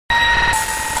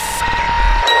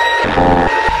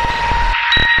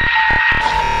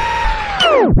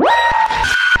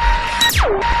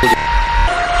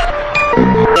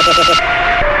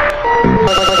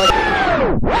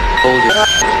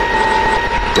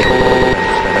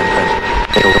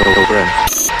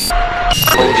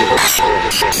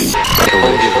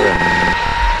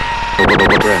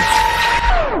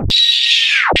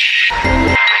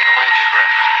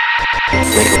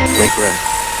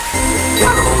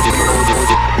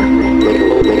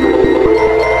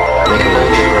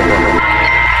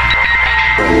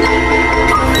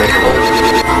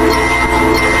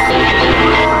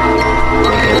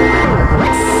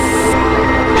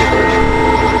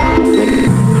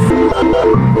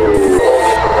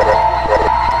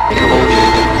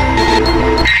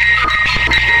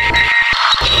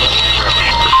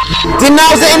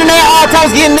Denounce the internet, all times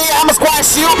getting there. I'ma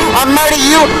squash you, I'll murder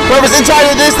you. Whoever's in charge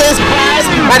of this thing, surprise.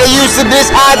 How they used to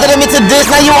this, I didn't mean to this.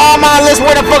 Now you on my list.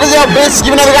 Where the fuck is your bitch?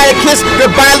 Give another guy a kiss.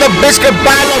 Goodbye, little bitch.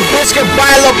 Goodbye, little bitch.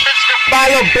 Goodbye, little bitch. Goodbye,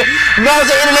 little bitch.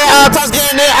 Denounce the internet, all times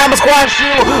getting there. I'ma squash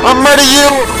you, I'll murder you.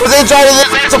 Who's in charge of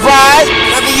this thing, surprise.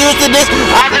 How they used to this,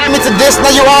 I didn't mean to this. Now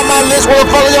you on my list. Where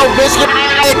the fuck is your bitch? Give another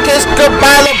guy a kiss.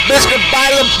 Goodbye, little bitch.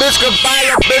 Goodbye, little bitch. Goodbye,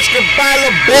 little bitch. Goodbye,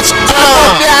 little bitch.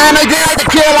 Yeah, I know you like to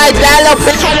kill like that, little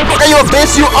bitch. Are you a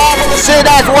bitch? You all with the shit,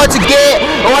 that's what you get.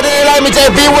 Or whether they like me,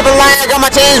 JB with the line. I got my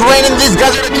chains raining, these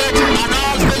guys are the kids.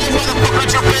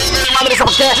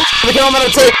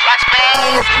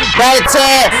 Bad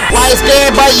tag, why you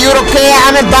scared, but you don't care.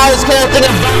 I'm in bodies, care,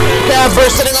 thinking about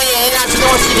verse sitting on your head. I just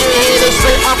know what you do here. They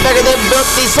straight up better than built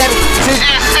these 7,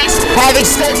 6, having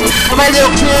sex. My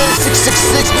little kid,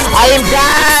 666. I am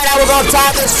God, I was on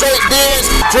top of straight dinners.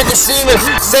 Drinking semen,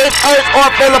 save earth or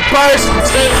fill a purse.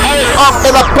 Save earth or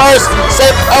fill a purse.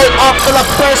 Save earth or fill a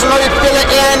purse. I know you feel it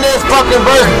in this fucking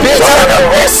verse, bitch.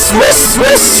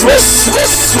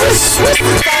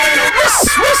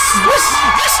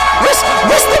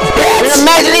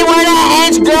 Imagine he wear that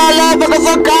inch girl up because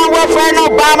I'm gone with President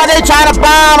Obama. They tryna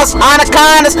bomb us,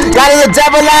 anacondas. Got in the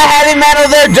devil like heavy metal,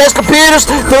 they're just computers.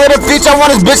 Through the future, I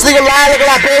want this bitch to lie. Look at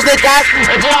that bitch, they got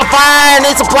it on fire and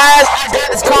need supplies. I got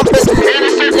this compass in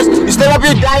the circus. You stay up,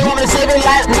 you die, you want me to save your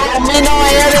life. I mean, no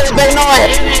hair, they know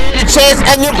it. You chase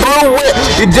and you blew it.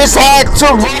 You just had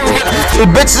to rule it. The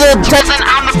bitches are test and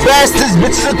I'm the best. This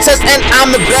bitches are test and I'm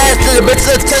the best. The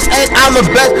bitches are test and I'm the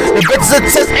best. The bitches are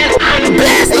test and I'm the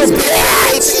best.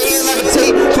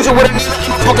 Future with a dealer,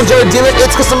 fucking Joey dealer.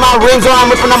 It's cause of my rings or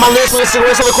I'm ripping on my lips. When it's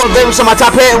cigarettes, I'm recording baby. So my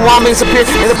top hat and one makes appear.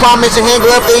 In the palm, mention hand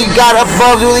glove. Then you got up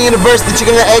above, doing the universe. The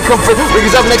chicken and the egg come free.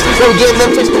 Riggers up next, so we get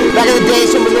them chicks. Back in the day,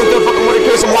 some of them fucking with a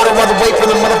case of water while they wait for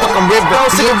the motherfucking river.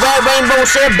 Cigarette, rainbow,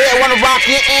 shit, bet, wanna rock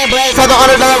your and blast. Tell the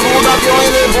underdog, rules off your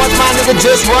only live once, my nigga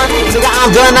just run. Nigga,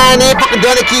 I'm done, I ain't fucking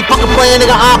done. They keep fucking playing,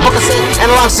 nigga, I'm fucking sick.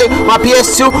 Analog sick, my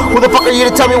PS2. Who the fuck are you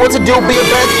to tell me what to do? Be a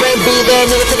best friend, be there,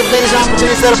 nigga, take advantage of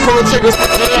opportunity instead of pulling triggers.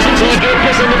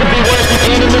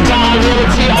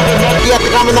 Yeah, I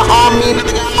think I'm in the army.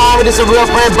 This a real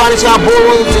friend, body shot, boy.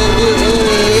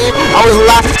 I was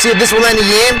alive. See if this will end the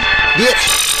end.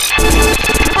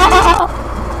 Yeah.